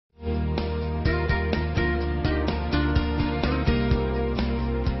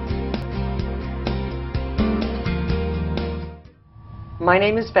My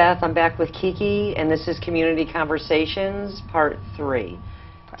name is Beth. I'm back with Kiki, and this is Community Conversations, Part 3.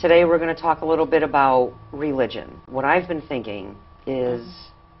 Today we're going to talk a little bit about religion. What I've been thinking is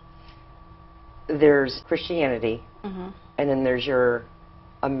there's Christianity, and then there's your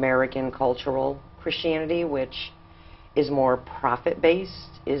American cultural Christianity, which is more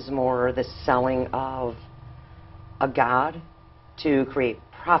profit-based, is more the selling of a god to create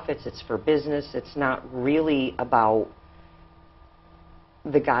profits. It's for business. It's not really about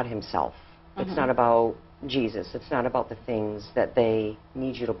the God himself. It's not about Jesus. It's not about the things that they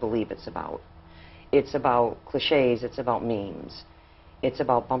need you to believe it's about. It's about cliches. It's about memes. It's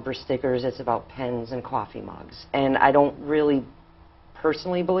about bumper stickers. It's about pens and coffee mugs. And I don't really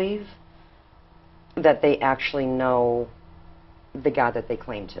personally believe that they actually know the God that they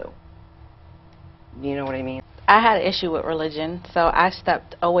claim to. You know what I mean? I had an issue with religion, so I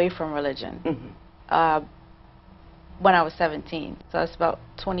stepped away from religion when I was 17. So it's about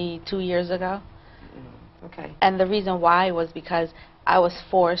 22 years ago. Okay. And the reason why was because I was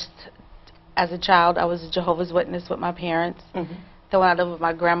forced, as a child, I was a Jehovah's Witness with my parents. So when I lived with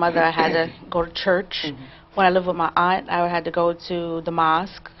my grandmother, I had to go to church. When I lived with my aunt, I had to go to the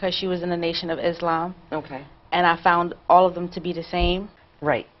mosque because she was in the Nation of Islam. Okay. And I found all of them to be the same.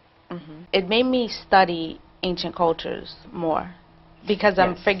 Right. It made me study ancient cultures more because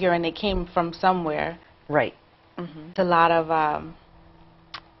I'm figuring they came from somewhere. Right. It's a lot of, I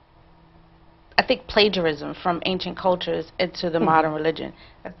think, plagiarism from ancient cultures into the modern religion.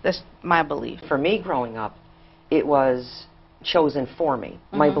 That's my belief. For me, growing up, it was chosen for me.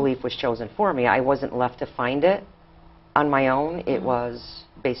 My belief was chosen for me. I wasn't left to find it on my own. It was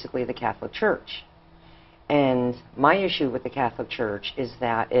basically the Catholic Church. And my issue with the Catholic Church is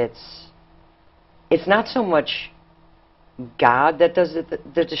that it's not so much God that does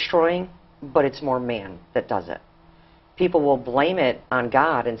the destroying, but it's more man that does it. People will blame it on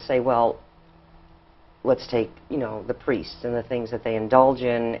God and say, well, let's take, the priests and the things that they indulge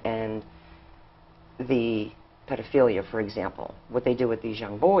in and the pedophilia, for example, what they do with these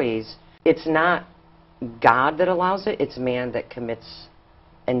young boys. It's not God that allows it, it's man that commits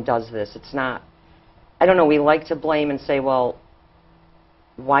and does this. It's not, I don't know, we like to blame and say, well,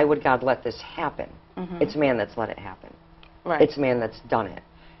 why would God let this happen? It's man that's let it happen. Right. It's man that's done it.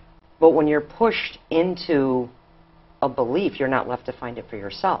 But when you're pushed into a belief, you're not left to find it for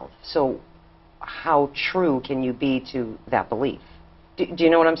yourself. So how true can you be to that belief? Do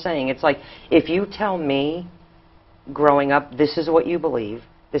you know what I'm saying? It's like, if you tell me growing up, this is what you believe,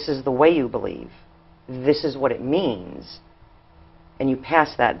 this is the way you believe, this is what it means, and you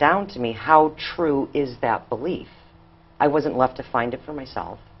pass that down to me, how true is that belief? I wasn't left to find it for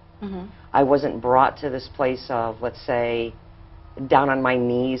myself. I wasn't brought to this place of, let's say, down on my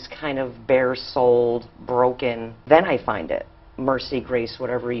knees, kind of bare-souled, broken. Then I find it. Mercy, grace,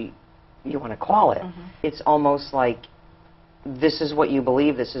 whatever you want to call it. It's almost like, this is what you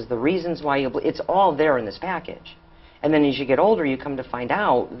believe, this is the reasons why you believe. It's all there in this package. And then as you get older, you come to find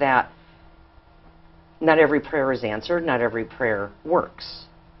out that not every prayer is answered, not every prayer works.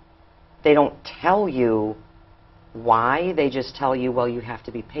 They don't tell you why, they just tell you, well, you have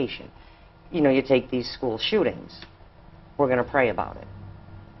to be patient. You take these school shootings. We're going to pray about it.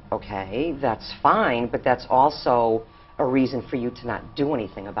 Okay, that's fine, but that's also a reason for you to not do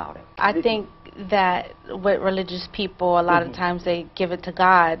anything about it. I think that with religious people, a lot of times they give it to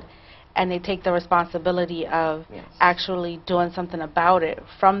God and they take the responsibility of actually doing something about it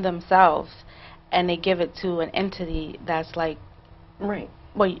from themselves, and they give it to an entity that's like,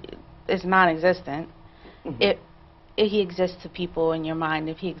 well, it's non-existent. If he exists to people in your mind,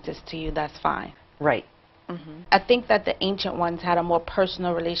 if he exists to you, that's fine. Right. I think that the ancient ones had a more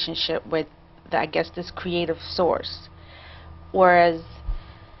personal relationship with, this creative source, whereas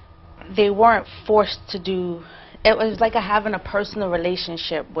they weren't forced to do. It was like having a personal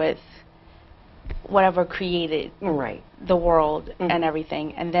relationship with whatever created the world and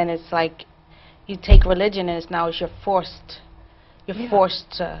everything. And then it's like you take religion and you're forced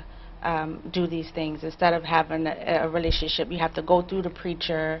to do these things. Instead of having a relationship, you have to go through the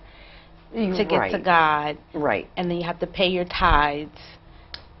preacher to get to God. Right. And then you have to pay your tithes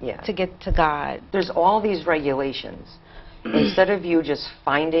to get to God. There's all these regulations. Instead of you just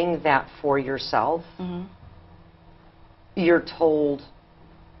finding that for yourself, you're told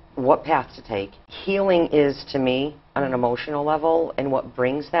what path to take. Healing is, to me, on an emotional level, and what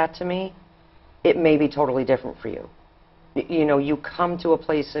brings that to me, it may be totally different for you. You come to a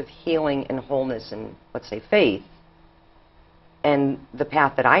place of healing and wholeness and, let's say, faith, and the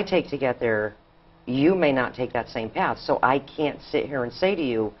path that I take to get there, you may not take that same path. So I can't sit here and say to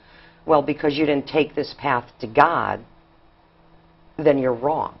you, well, because you didn't take this path to God, then you're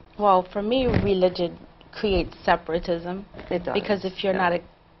wrong. Well, for me, religion creates separatism. It does. Because if you're not a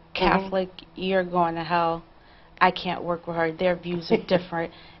Catholic, you're going to hell. I can't work with her. Their views are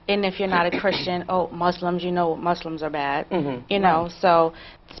different. And if you're not a Christian, oh, Muslims, you know Muslims are bad. You know, so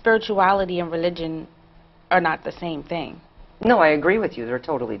spirituality and religion are not the same thing. No, I agree with you. They're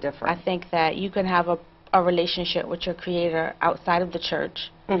totally different. I think that you can have a relationship with your Creator outside of the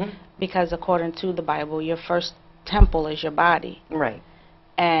church, because according to the Bible, your first temple is your body. Right.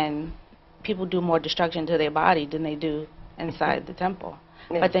 And people do more destruction to their body than they do inside the temple.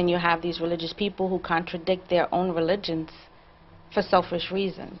 But then you have these religious people who contradict their own religions for selfish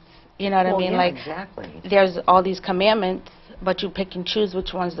reasons. You know what I mean? Yeah, like, exactly. There's all these commandments, but you pick and choose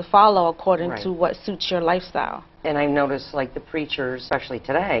which ones to follow according to what suits your lifestyle. And I notice, like, the preachers, especially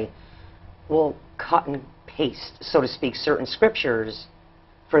today, will cut and paste, so to speak, certain scriptures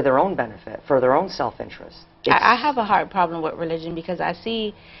for their own benefit, for their own self-interest. I have a hard problem with religion because I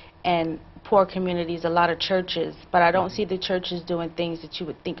see in poor communities a lot of churches, but I don't see the churches doing things that you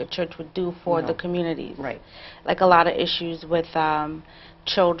would think a church would do for the communities. Right. Like a lot of issues with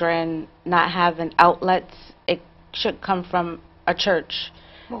children not having outlets. It should come from a church.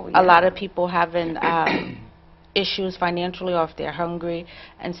 A lot of people having issues financially, or if they're hungry,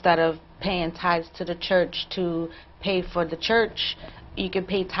 instead of paying tithes to the church to pay for the church, you can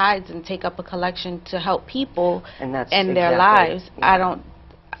pay tithes and take up a collection to help people in their lives. I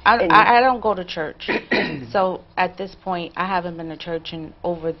don't go to church. So at this point, I haven't been to church in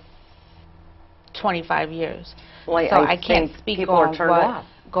over 25 years. Well, so I can't speak on what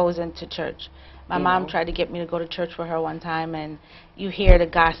goes into church. My mom tried to get me to go to church with her one time, and you hear the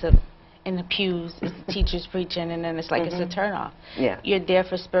gossip in the pews, it's the teachers preaching, and then it's like it's a turnoff. You're there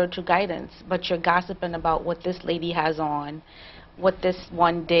for spiritual guidance, but you're gossiping about what this lady has on, what this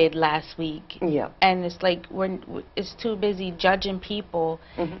one did last week. And it's like it's too busy judging people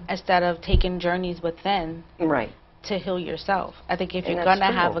instead of taking journeys within to heal yourself. I think if you're going to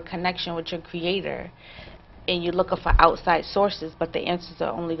have a connection with your Creator, and you're looking for outside sources, but the answers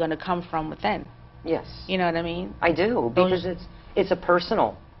are only going to come from within. Yes. You know what I mean? I do, because it's a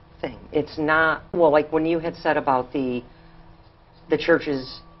personal thing. It's not, well, like when you had said about the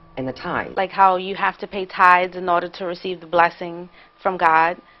churches and the tithe. Like how you have to pay tithes in order to receive the blessing from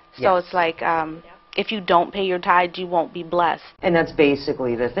God. So it's like if you don't pay your tithes, you won't be blessed. And that's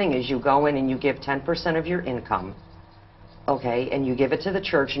basically the thing, is you go in and you give 10% of your income, okay, and you give it to the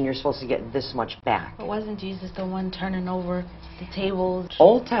church, and you're supposed to get this much back. But wasn't Jesus the one turning over the tables?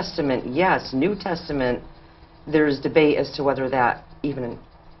 Old Testament, yes. New Testament, there's debate as to whether that even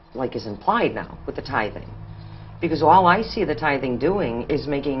like is implied now with the tithing. Because all I see the tithing doing is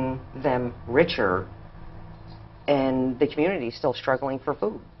making them richer, and the community is still struggling for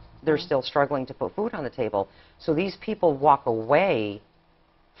food. They're still struggling to put food on the table. So these people walk away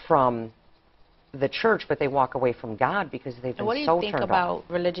from the church, but they walk away from God because they've been so turned off. What do you think about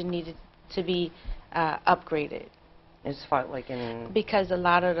religion needed to be upgraded? As far like in... Because a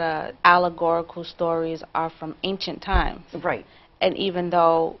lot of the allegorical stories are from ancient times. Right. And even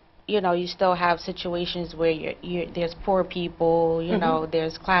though, you know, you still have situations where there's poor people, you know,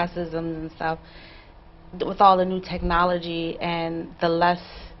 there's classism and stuff, with all the new technology and the less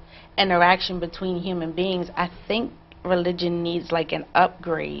interaction between human beings, I think religion needs like an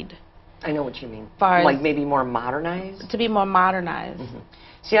upgrade. I know what you mean. Like maybe more modernized? To be more modernized.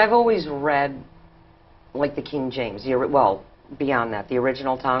 See, I've always read like the King James, well, beyond that, the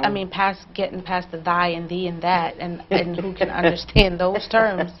original tongue. I mean, getting past the thy and thee and that, and who can understand those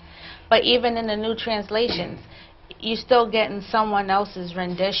terms. But even in the new translations, you're still getting someone else's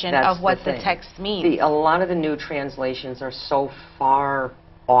rendition of what the text means. A lot of the new translations are so far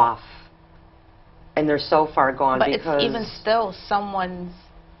off, and they're so far gone because... But it's even still someone's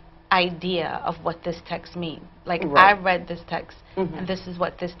idea of what this text means. Like, I read this text, and this is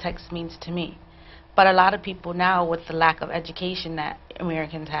what this text means to me. But a lot of people now, with the lack of education that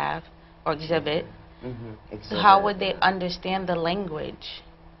Americans have, or exhibit, how would they understand the language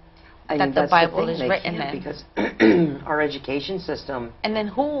that the Bible is written in? Because our education system... And then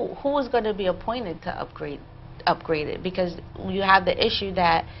who is going to be appointed to upgrade it? Because you have the issue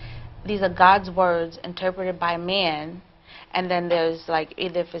that these are God's words interpreted by man, and then there's like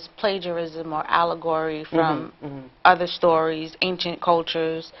either if it's plagiarism or allegory from other stories, ancient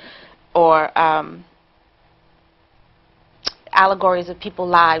cultures, or allegories of people's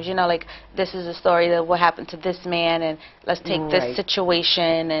lives. You know, like this is a story that what happened to this man, and let's take this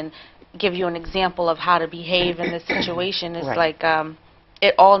situation and give you an example of how to behave in this situation. It's like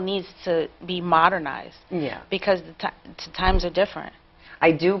it all needs to be modernized. Because the times are different.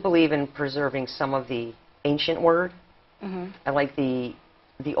 I do believe in preserving some of the ancient word I like the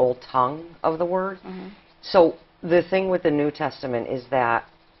old tongue of the word. Mm-hmm. So the thing with the New Testament is that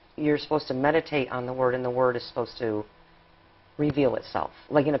you're supposed to meditate on the word, and the word is supposed to reveal itself,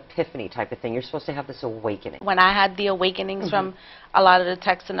 like an epiphany type of thing. You're supposed to have this awakening. When I had the awakenings from a lot of the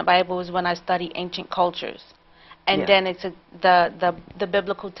texts in the Bible was when I studied ancient cultures. And then it's the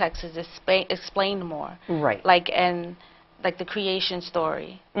biblical text is explained more. Right. Like the creation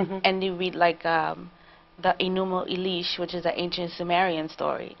story. And you read like the Enuma Elish, which is an ancient Sumerian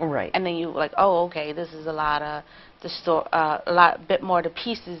story. Right. And then you like, oh, okay, this is a lot of the story, a lot bit more. The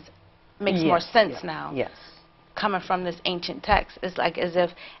pieces makes more sense now. Yes. Coming from this ancient text, it's like as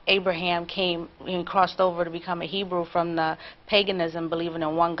if Abraham came and crossed over to become a Hebrew from the paganism, believing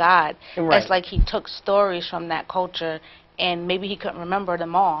in one God. Right. It's like he took stories from that culture, and maybe he couldn't remember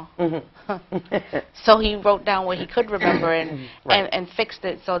them all. So he wrote down what he could remember and fixed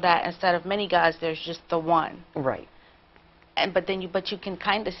it so that instead of many gods, there's just the one. Right. And but you can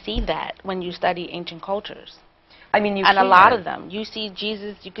kind of see that when you study ancient cultures. I mean, you and can. A lot of them. You see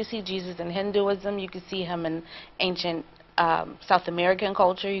Jesus. You can see Jesus in Hinduism. You can see him in ancient South American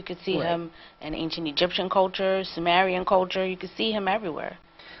culture. You could see him in ancient Egyptian culture, Sumerian culture. You could see him everywhere.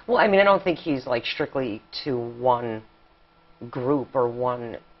 Well, I mean, I don't think he's like strictly to one group or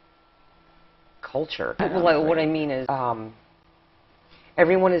one culture. What I mean is,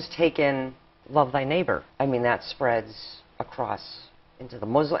 everyone has taken love thy neighbor. I mean, that spreads across into the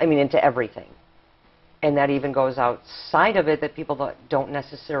Muslim. I mean, into everything. And that even goes outside of it, that people that don't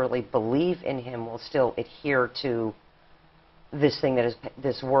necessarily believe in him will still adhere to this thing that is,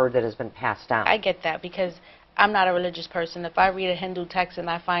 this word that has been passed down. I get that because I'm not a religious person. If I read a Hindu text and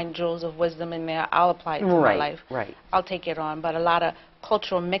I find jewels of wisdom in there, I'll apply it to my life. Right. I'll take it on. But a lot of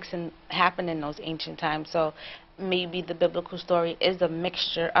cultural mixing happened in those ancient times. So maybe the biblical story is a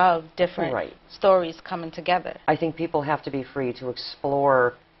mixture of different stories coming together. I think people have to be free to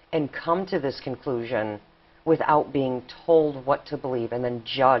explore and come to this conclusion without being told what to believe and then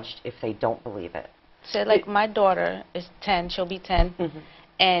judged if they don't believe it. So like my daughter is 10, she'll be 10,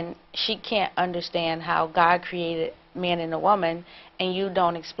 and she can't understand how God created man and a woman, and you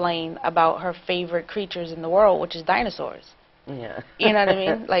don't explain about her favorite creatures in the world, which is dinosaurs. Yeah. You know what I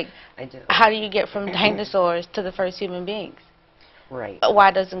mean? Like, I do. How do you get from dinosaurs to the first human beings? Right.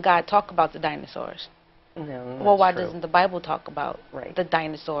 Why doesn't God talk about the dinosaurs? No, well, why true. doesn't the Bible talk about the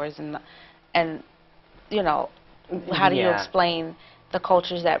dinosaurs and you know, how do you explain the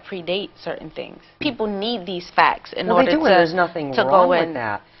cultures that predate certain things? People need these facts in order there's nothing to wrong go with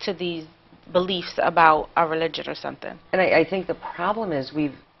that. To these beliefs about a religion or something. And I think the problem is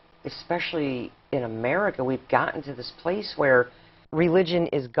especially in America, we've gotten to this place where religion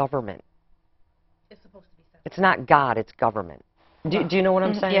is government. It's supposed to be separate. It's not God, it's government. Do you know what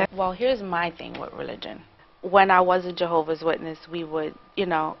I'm saying? Yeah. Well, here's my thing with religion. When I was a Jehovah's Witness, we would, you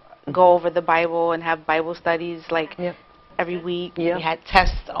know, go over the Bible and have Bible studies like every week. We had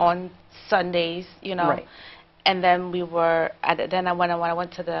tests on Sundays, you know. Right. And then we were, when I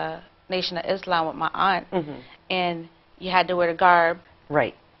went to the Nation of Islam with my aunt, and you had to wear the garb.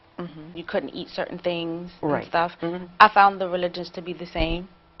 Right. You couldn't eat certain things right. and stuff. I found the religions to be the same,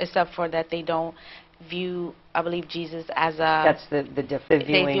 except for that they don't view, I believe, Jesus as a... That's the difference.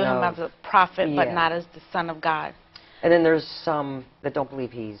 They view him as a prophet, but not as the Son of God. And then there's some that don't believe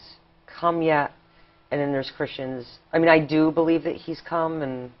he's come yet. And then there's Christians. I mean, I do believe that he's come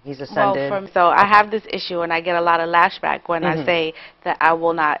and he's ascended. Well, so I have this issue, and I get a lot of lashback when I say that I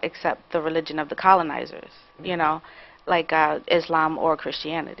will not accept the religion of the colonizers, you know, like Islam or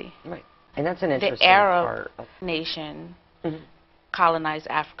Christianity. Right. And that's an interesting part. The Arab part of nation colonized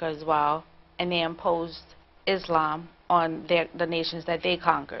Africa as well, and they imposed Islam on the nations that they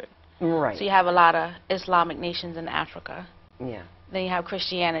conquered. Right. So you have a lot of Islamic nations in Africa. Yeah. Then you have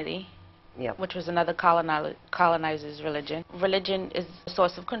Christianity, which was another colonizer's religion. Religion is a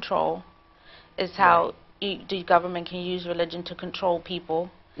source of control. It's how the government can use religion to control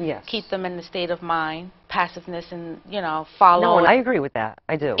people. Yes. Keep them in the state of mind, passiveness, and, you know, follow. No, and I agree with that.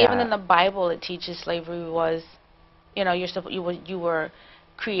 I do. Even in the Bible, it teaches slavery was, you know, you were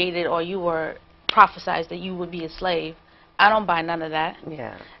created, or you were prophesied that you would be a slave. I don't buy none of that.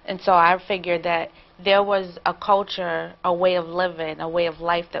 Yeah. And so I figured that there was a culture, a way of living, a way of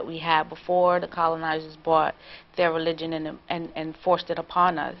life that we had before the colonizers brought their religion and forced it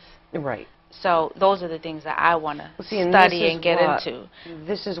upon us. Right. So those are the things that I want to study and get into.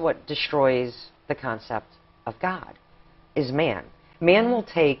 This is what destroys the concept of God, is man. Man will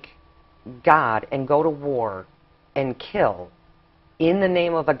take God and go to war and kill in the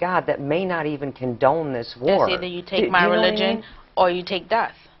name of a God that may not even condone this war. It's either you take my religion or you take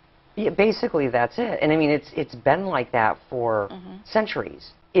death. Yeah, basically, that's it. And I mean, it's been like that for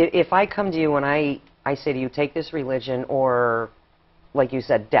centuries. If I come to you and I say to you, take this religion, or, like you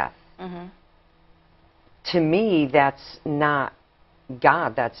said, death, to me, that's not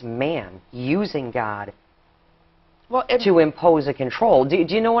God, that's man using God to impose a control. Do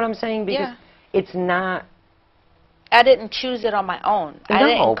you know what I'm saying? Because it's not... I didn't choose it on my own. No, I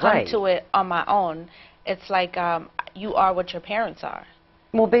didn't come right. to it on my own. It's like you are what your parents are.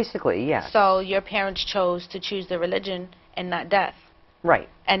 Well, basically, yes. So your parents chose to choose the religion and not death. Right.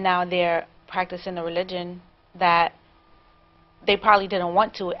 And now they're practicing a religion that they probably didn't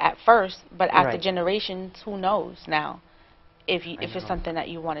want to at first, but after generations, who knows now if it's something that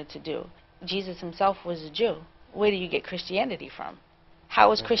you wanted to do. Jesus himself was a Jew. Where do you get Christianity from?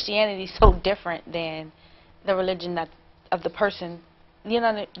 How is Christianity so different than the religion of the person, you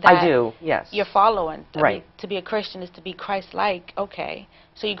know, that I do, yes. you're following? Right. I mean, to be a Christian is to be Christ-like. Okay.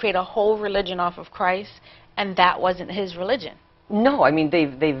 So you create a whole religion off of Christ, and that wasn't his religion. No, I mean,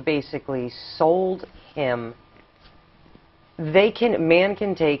 they've basically sold him. Man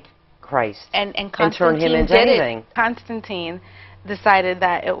can take Christ and turn him into anything. Constantine decided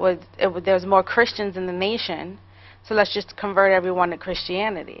that there was more Christians in the nation, so let's just convert everyone to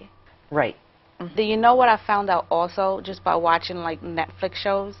Christianity. Right. Do you know what I found out also just by watching like Netflix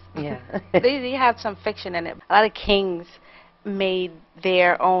shows? Yeah. they have some fiction in it. A lot of kings made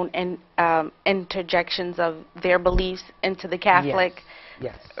their own interjections of their beliefs into the Catholic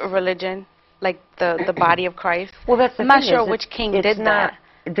religion, like the body of Christ. Well, that's the I'm thing. not sure which king did that.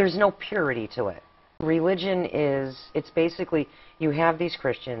 There's no purity to it. Religion it's basically, you have these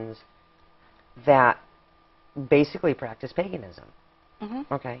Christians that basically practice paganism.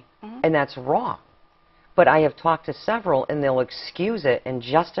 Okay? And that's wrong. But I have talked to several, and they'll excuse it and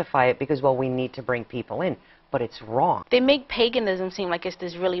justify it because, well, we need to bring people in. But it's wrong. They make paganism seem like it's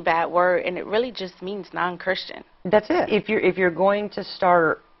this really bad word, and it really just means non-Christian. That's it. If you're going to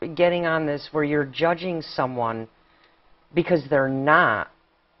start getting on this where you're judging someone because they're not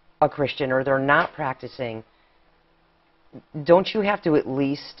a Christian or they're not practicing, don't you have to at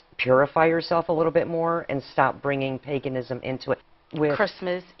least purify yourself a little bit more and stop bringing paganism into it? With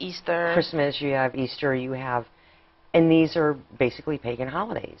Christmas, Easter. Christmas, you have Easter, you have, and these are basically pagan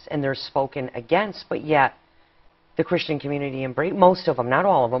holidays, and they're spoken against, but yet the Christian community embrace, most of them, not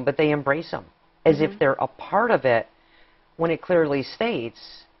all of them, but they embrace them as if they're a part of it, when it clearly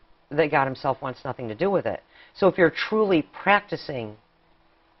states that God himself wants nothing to do with it. So if you're truly practicing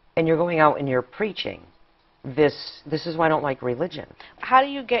and you're going out and you're preaching, this is why I don't like religion. How do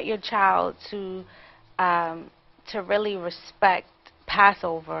you get your child to really respect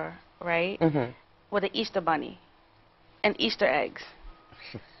Passover, right, with an Easter bunny and Easter eggs?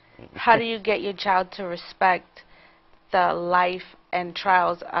 How do you get your child to respect the life and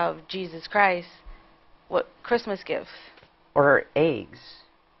trials of Jesus Christ with Christmas gifts? Or eggs.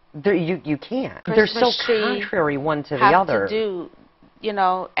 You can't. Christmas They're so contrary one to the other. To do, you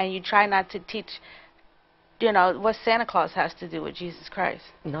know, and you try not to teach, you know, what Santa Claus has to do with Jesus Christ.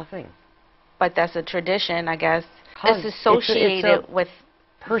 Nothing. But that's a tradition, I guess. It's associated with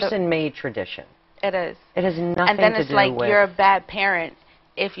person-made tradition. It is. It has nothing to do with... And then it's like you're a bad parent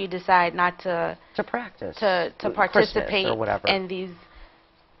if you decide not to practice, to participate or whatever in these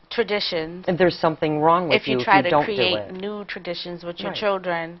traditions. And there's something wrong with you if you don't do it. If you try to create new traditions with your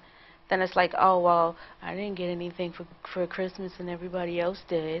children, then it's like, oh, well, I didn't get anything for Christmas and everybody else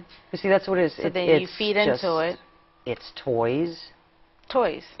did. You see, that's what it is. So then you feed into it. It's toys.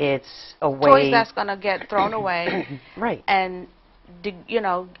 Toys. It's a way... Toys that's going to get thrown away. Right. And, you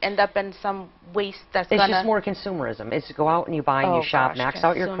know, end up in some waste that's going to... It's just more consumerism. It's go out and you buy and you shop, max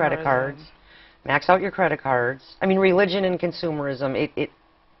out your credit cards. Max out your credit cards. I mean, religion and consumerism, it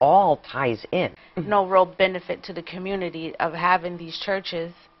all ties in. No real benefit to the community of having these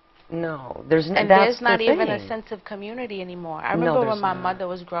churches. No, there's not even a sense of community anymore. I remember when my mother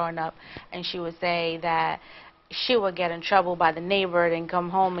was growing up, and she would say that she would get in trouble by the neighbor and come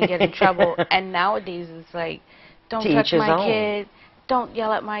home and get in trouble. And nowadays it's like, don't touch my kid, don't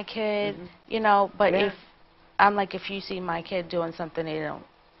yell at my kid, you know. But if I'm like, if you see my kid doing something they don't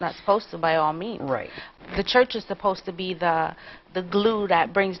not supposed to, by all means. Right. The church is supposed to be the glue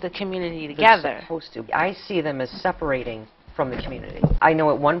that brings the community together. They're supposed to. I see them as separating from the community. I know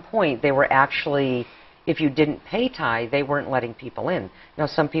at one point they were actually, if you didn't pay tithe, they weren't letting people in. Now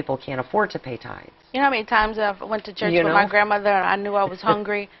some people can't afford to pay tithes. You know how many times I went to church with my grandmother and I knew I was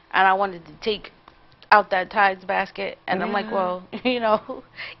hungry and I wanted to take out that tithes basket, and I'm like, well, you know,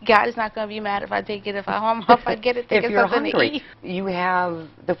 God is not going to be mad if I take it if I get it to if get you're something hungry. to eat. You have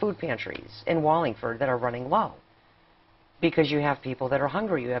the food pantries in Wallingford that are running low. because you have people that are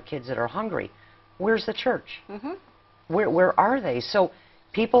hungry. You have kids that are hungry. Where's the church? Mm-hmm. Where are they? So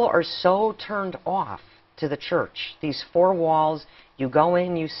people are so turned off to the church. These four walls, you go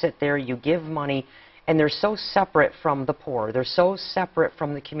in, you sit there, you give money, and they're so separate from the poor. They're so separate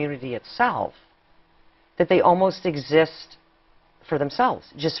from the community itself that they almost exist for themselves,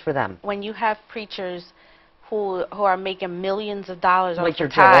 just for them. When you have preachers who are making millions of dollars like off your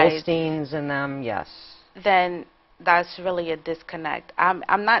of Joel tithes, Osteens and them, yes. then that's really a disconnect.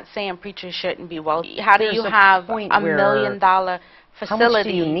 I'm not saying preachers shouldn't be wealthy. How do There's you a have point $1 where million how facility much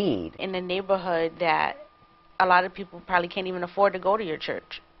do you need? in a neighborhood that a lot of people probably can't even afford to go to your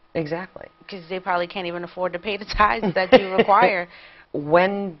church? Exactly. Because they probably can't even afford to pay the tithes that you require.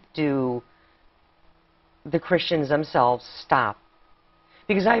 When do the Christians themselves stop?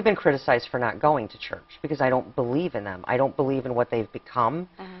 Because I've been criticized for not going to church because I don't believe in them. I don't believe in what they've become.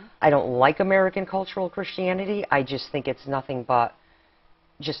 Mm-hmm. I don't like American cultural Christianity. I just think it's nothing but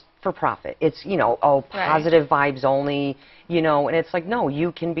just for profit. It's, you know, oh, positive vibes only, you know, and it's like, no,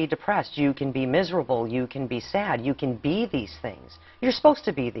 you can be depressed, you can be miserable, you can be sad, you can be these things. You're supposed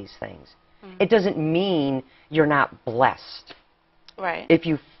to be these things. Mm-hmm. It doesn't mean you're not blessed. Right. If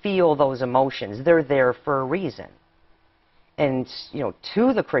you feel those emotions, they're there for a reason. And, you know,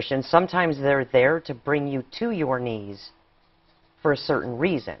 to the Christians, sometimes they're there to bring you to your knees for a certain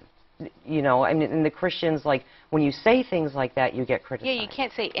reason. You know, I mean, and the Christians, like, when you say things like that, you get criticized. Yeah, you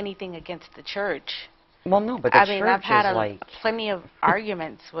can't say anything against the church. Well, no, but the I mean, I've had like plenty of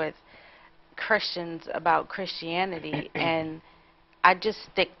arguments with Christians about Christianity, and I just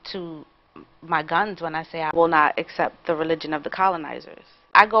stick to my guns when I say I will not accept the religion of the colonizers.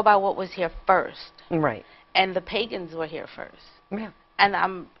 I go by what was here first. Right. And the pagans were here first. Yeah. And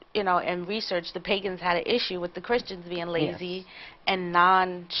I'm, you know, in research, the pagans had an issue with the Christians being lazy and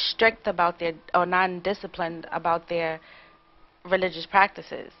non-strict about their, or non-disciplined about their religious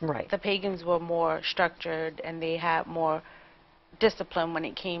practices. Right. The pagans were more structured and they had more discipline when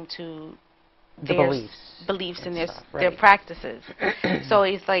it came to The their beliefs and and their, stuff, their right. practices. So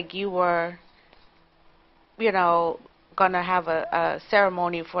it's like you were, you know, going to have a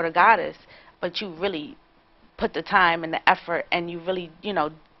ceremony for the goddess, but you really put the time and the effort, and you really, you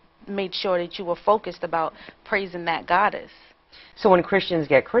know, made sure that you were focused about praising that goddess. So when Christians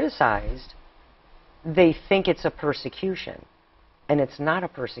get criticized, they think it's a persecution, and it's not a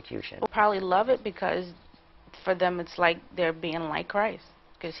persecution. People probably love it because for them it's like they're being like Christ,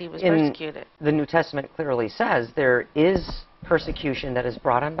 because he was persecuted. The New Testament clearly says there is persecution that is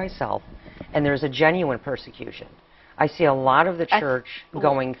brought on by self, and there's a genuine persecution. I see a lot of the church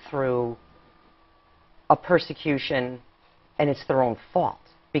going through a persecution, and it's their own fault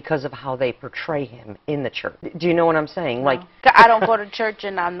because of how they portray him in the church. Do you know what I'm saying? No. Like, I don't go to church,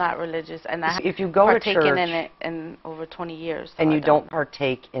 and I'm not religious, and I if you go to partaken church in it in over 20 years. So and you I don't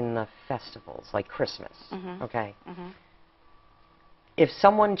partake in the festivals like Christmas, okay? If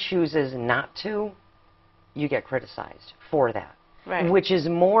someone chooses not to, you get criticized for that, Right. which is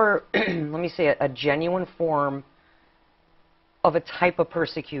more, let me say, a genuine form of a type of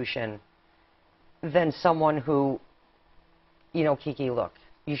persecution than someone who, you know, Kiki, look,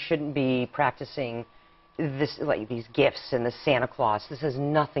 you shouldn't be practicing this, like these gifts and the Santa Claus. This has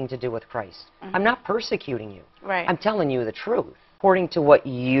nothing to do with Christ. I'm not persecuting you. Right. I'm telling you the truth. According to what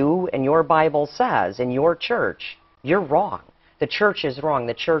you and your Bible says in your church, you're wrong. The church is wrong.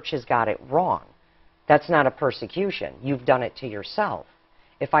 The church has got it wrong. That's not a persecution. You've done it to yourself.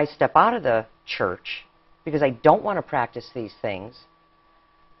 If I step out of the church because I don't want to practice these things,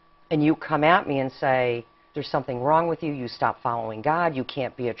 and you come at me and say, there's something wrong with you, you stop following God, you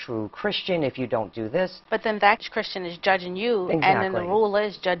can't be a true Christian if you don't do this. But then that Christian is judging you, Exactly. and then the rule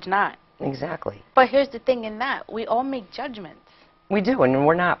is judge not. Exactly. But here's the thing in that, we all make judgments. We do, and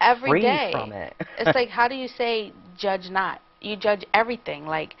we're not Every free day. from it. It's like, how do you say judge not? You judge everything.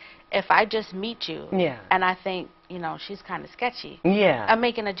 Like, if I just meet you, and I think, you know, she's kind of sketchy, I'm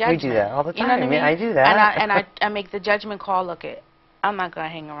making a judgment. We do that all the time. You know what I mean? Yeah, I do that. And I make the judgment call, look, I'm not going to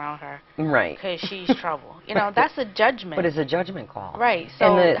hang around her. Right. Because she's trouble. You know, that's a judgment. But it's a judgment call. Right.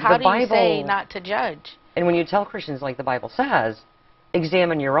 So and how do Bible, you say not to judge? And when you tell Christians, like the Bible says,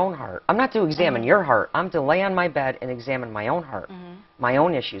 examine your own heart. I'm not to examine your heart. I'm to lay on my bed and examine my own heart, my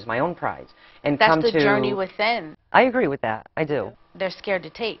own issues, my own prides. And that's come the to... journey within. I agree with that. I do. They're scared to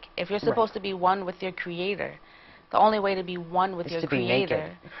take. If you're supposed to be one with your Creator, the only way to be one with your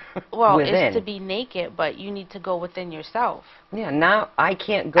Creator, well, is to be naked, but you need to go within yourself. Yeah, now I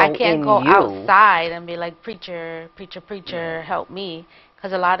can't go outside and be like, preacher, preacher, preacher, help me.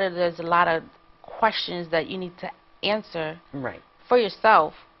 Because there's a lot of questions that you need to answer for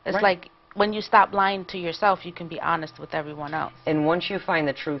yourself. It's like when you stop lying to yourself, you can be honest with everyone else. And once you find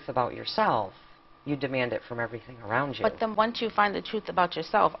the truth about yourself, you demand it from everything around you. But then once you find the truth about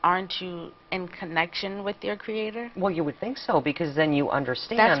yourself, aren't you in connection with your Creator? Well, you would think so, because then you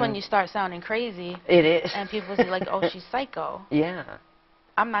understand. That's when you start sounding crazy. It is. And people say, like, oh, she's psycho. Yeah.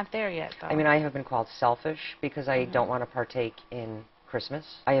 I'm not there yet, though. I mean, I have been called selfish because I don't want to partake in Christmas.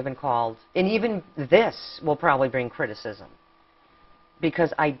 I have been called, and even this will probably bring criticism,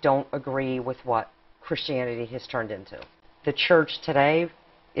 because I don't agree with what Christianity has turned into. The church today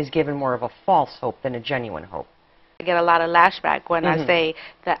is given more of a false hope than a genuine hope. I get a lot of lashback when I say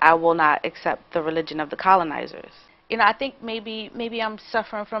that I will not accept the religion of the colonizers. You know, I think maybe I'm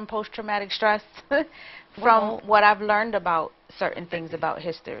suffering from post-traumatic stress from what I've learned about certain things about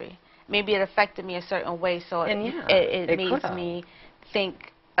history. Maybe it affected me a certain way, so it makes me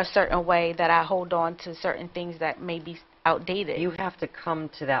think a certain way, that I hold on to certain things that may be outdated. You have to come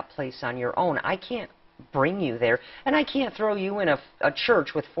to that place on your own. I can't bring you there, and I can't throw you in a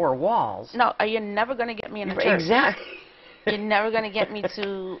church with 4 walls. No, you're never going to get me in a church. Exactly. You're never going to get me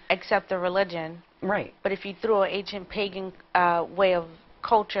to accept a religion. Right. But if you threw an ancient pagan way of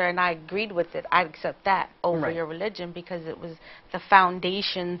culture and I agreed with it, I'd accept that over your religion, because it was the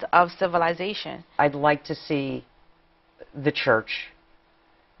foundations of civilization. I'd like to see the church,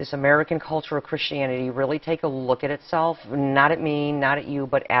 this American culture of Christianity, really take a look at itself, not at me, not at you,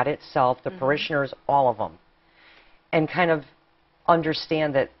 but at itself, the parishioners, all of them, and kind of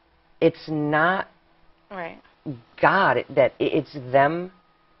understand that it's not God, that it's them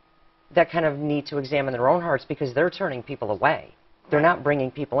that kind of need to examine their own hearts, because they're turning people away. They're not bringing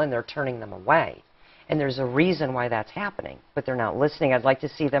people in, they're turning them away. And there's a reason why that's happening, but they're not listening. I'd like to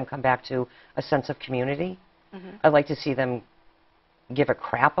see them come back to a sense of community. I'd like to see them give a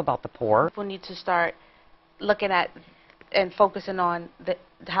crap about the poor. People need to start looking at and focusing on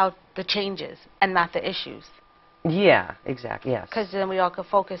how the changes and not the issues. Yeah, exactly, yes. Because then we all could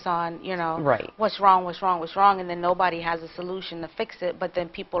focus on, you know, what's wrong, and then nobody has a solution to fix it, but then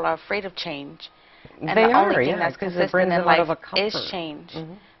people are afraid of change. And the only thing that's consistent in life is change.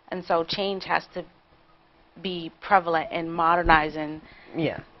 And so change has to be prevalent in modernizing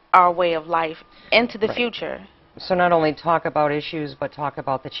our way of life into the future. So not only talk about issues, but talk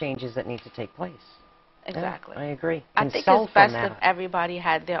about the changes that need to take place. Exactly. Yeah, I agree. I think it's best if everybody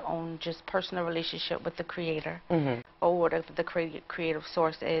had their own just personal relationship with the Creator, or whatever the creative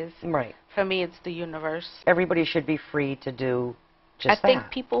source is. Right. For me, it's the universe. Everybody should be free to do just that. I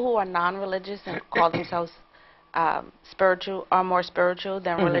think people who are non-religious and call themselves spiritual are more spiritual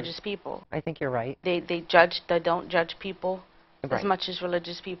than religious people. I think you're right. They don't judge people as much as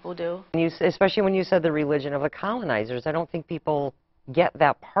religious people do. Especially when you said the religion of the colonizers, I don't think people get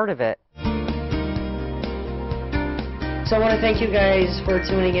that part of it. So I want to thank you guys for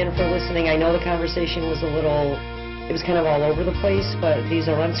tuning in, for listening. I know the conversation was it was kind of all over the place, but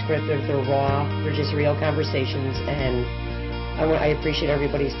these are unscripted, they're raw, they're just real conversations, and I appreciate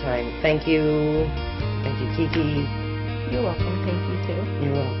everybody's time. Thank you. Thank you, Kiki. You're welcome. Thank you, too.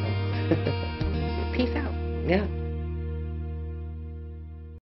 You're welcome.